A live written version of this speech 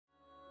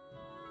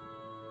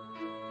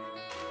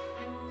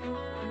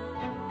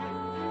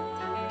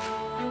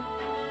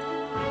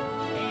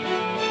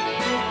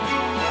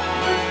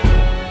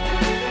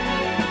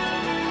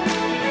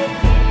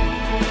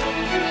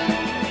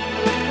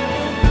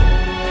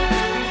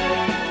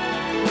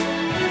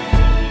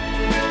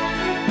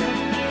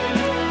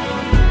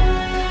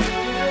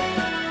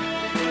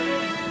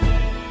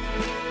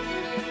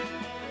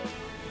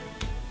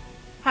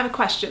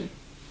question.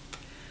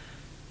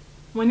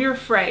 When you're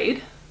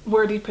afraid,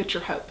 where do you put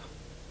your hope?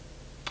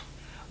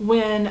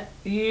 When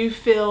you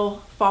feel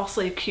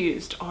falsely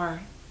accused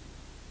or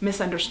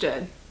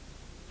misunderstood,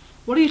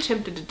 what are you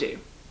tempted to do?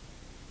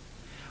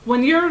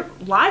 When your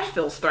life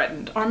feels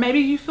threatened, or maybe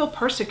you feel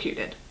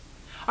persecuted,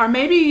 or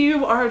maybe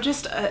you are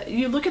just,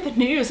 you look at the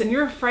news and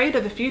you're afraid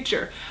of the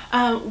future,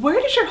 where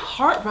does your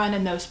heart run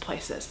in those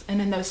places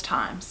and in those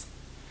times?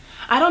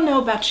 I don't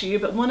know about you,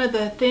 but one of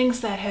the things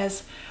that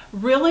has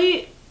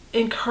really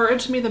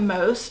encouraged me the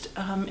most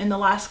in the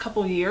last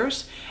couple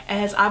years,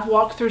 as I've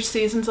walked through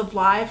seasons of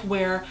life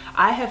where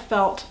I have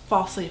felt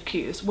falsely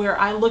accused, where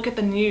I look at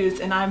the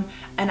news and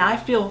I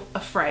feel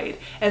afraid,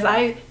 as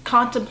I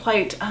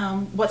contemplate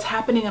what's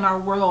happening in our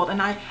world, and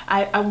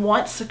I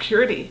want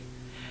security.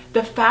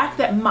 The fact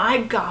that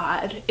my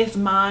God is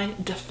my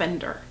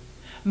defender.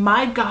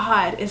 My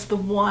God is the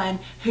one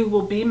who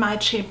will be my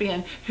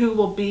champion, who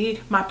will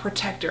be my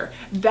protector.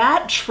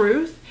 That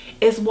truth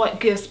is what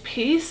gives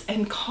peace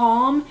and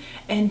calm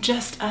and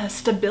just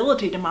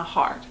stability to my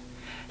heart.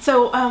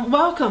 So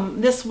welcome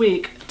this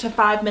week to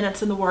 5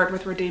 Minutes in the Word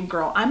with Redeemed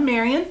Girl. I'm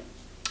Marian,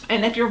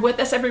 and if you're with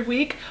us every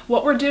week,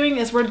 what we're doing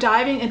is we're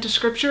diving into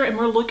Scripture and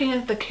we're looking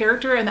at the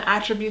character and the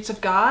attributes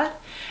of God.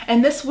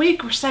 And this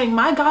week we're saying,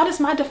 my God is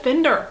my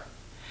defender.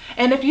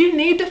 And if you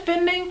need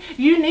defending,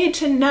 you need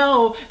to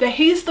know that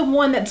He's the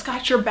one that's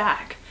got your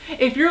back.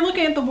 If you're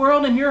looking at the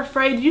world and you're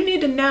afraid, you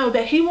need to know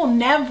that He will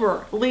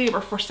never leave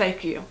or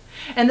forsake you.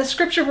 And the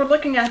scripture we're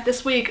looking at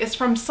this week is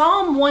from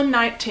Psalm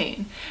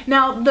 119.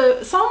 Now,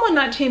 the Psalm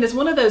 119 is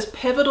one of those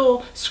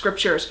pivotal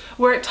scriptures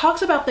where it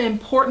talks about the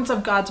importance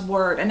of God's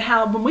word and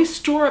how when we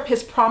store up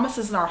His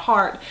promises in our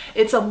heart,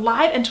 it's a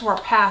light into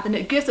our path and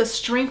it gives us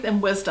strength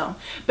and wisdom.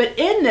 But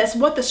in this,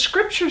 what the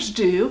scriptures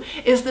do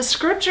is the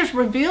scriptures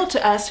reveal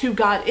to us who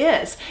God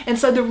is. And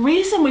so the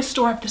reason we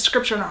store up the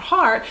scripture in our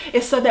heart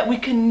is so that we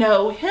can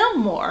know Him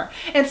more.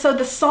 And so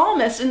the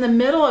psalmist in the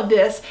middle of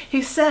this,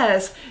 he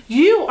says,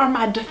 "You are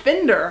my defender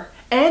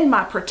and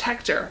my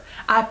protector.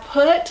 I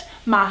put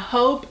my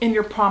hope in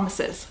your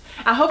promises."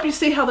 I hope you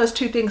see how those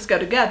two things go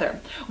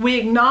together. We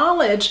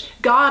acknowledge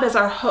God as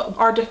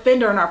our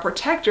defender and our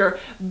protector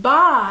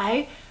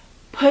by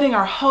putting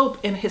our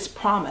hope in His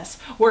promise,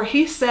 where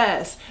He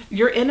says,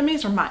 your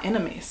enemies are my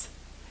enemies.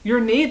 Your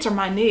needs are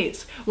my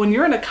needs. When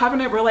you're in a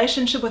covenant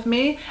relationship with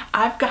me,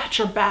 I've got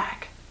your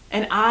back.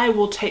 And I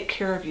will take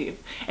care of you.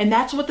 And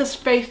that's what this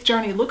faith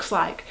journey looks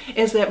like,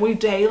 is that we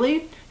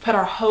daily put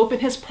our hope in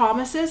His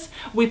promises.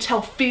 We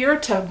tell fear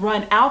to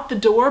run out the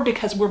door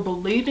because we're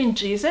believing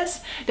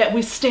Jesus, that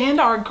we stand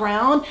our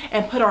ground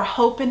and put our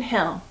hope in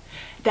Him.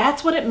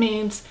 That's what it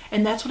means,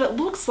 and that's what it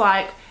looks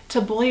like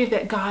to believe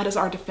that God is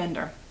our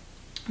defender.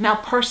 Now,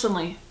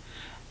 personally,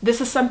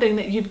 this is something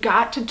that you've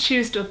got to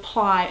choose to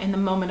apply in the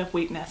moment of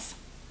weakness.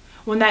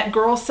 When that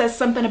girl says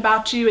something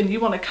about you and you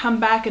want to come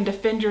back and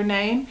defend your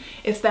name,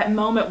 it's that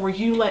moment where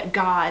you let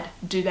God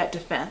do that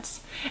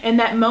defense. In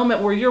that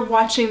moment where you're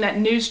watching that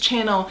news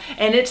channel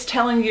and it's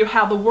telling you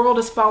how the world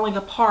is falling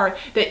apart,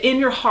 that in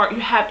your heart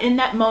you have in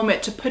that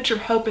moment to put your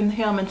hope in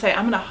Him and say,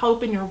 I'm going to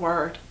hope in your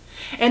word.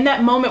 In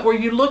that moment where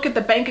you look at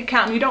the bank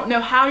account and you don't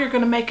know how you're going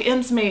to make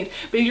ends meet,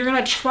 but you're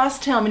going to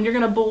trust Him and you're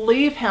going to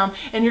believe Him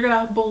and you're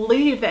going to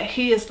believe that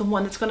He is the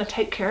one that's going to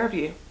take care of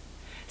you.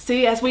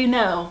 See, as we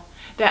know,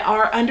 that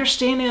our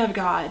understanding of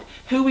God,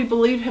 who we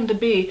believe Him to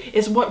be,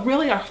 is what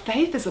really our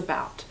faith is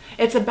about.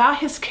 It's about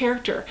His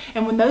character.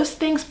 And when those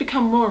things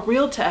become more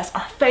real to us,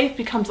 our faith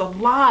becomes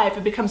alive,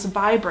 it becomes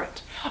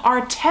vibrant.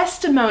 Our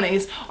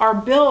testimonies are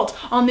built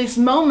on these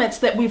moments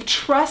that we've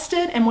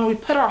trusted, and when we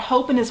put our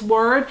hope in His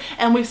word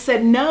and we've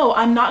said, no,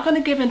 I'm not going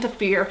to give in to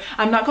fear.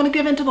 I'm not going to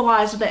give in to the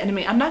lies of the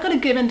enemy. I'm not going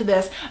to give in to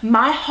this.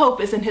 My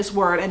hope is in His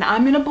word, and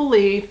I'm going to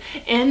believe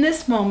in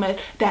this moment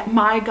that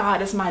my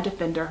God is my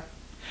defender.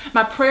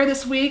 My prayer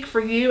this week for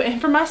you and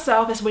for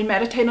myself as we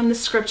meditate on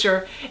this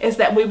scripture is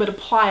that we would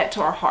apply it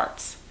to our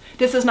hearts.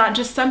 This is not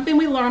just something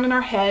we learn in our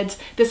heads.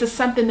 This is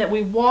something that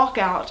we walk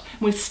out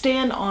and we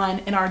stand on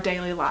in our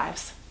daily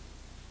lives.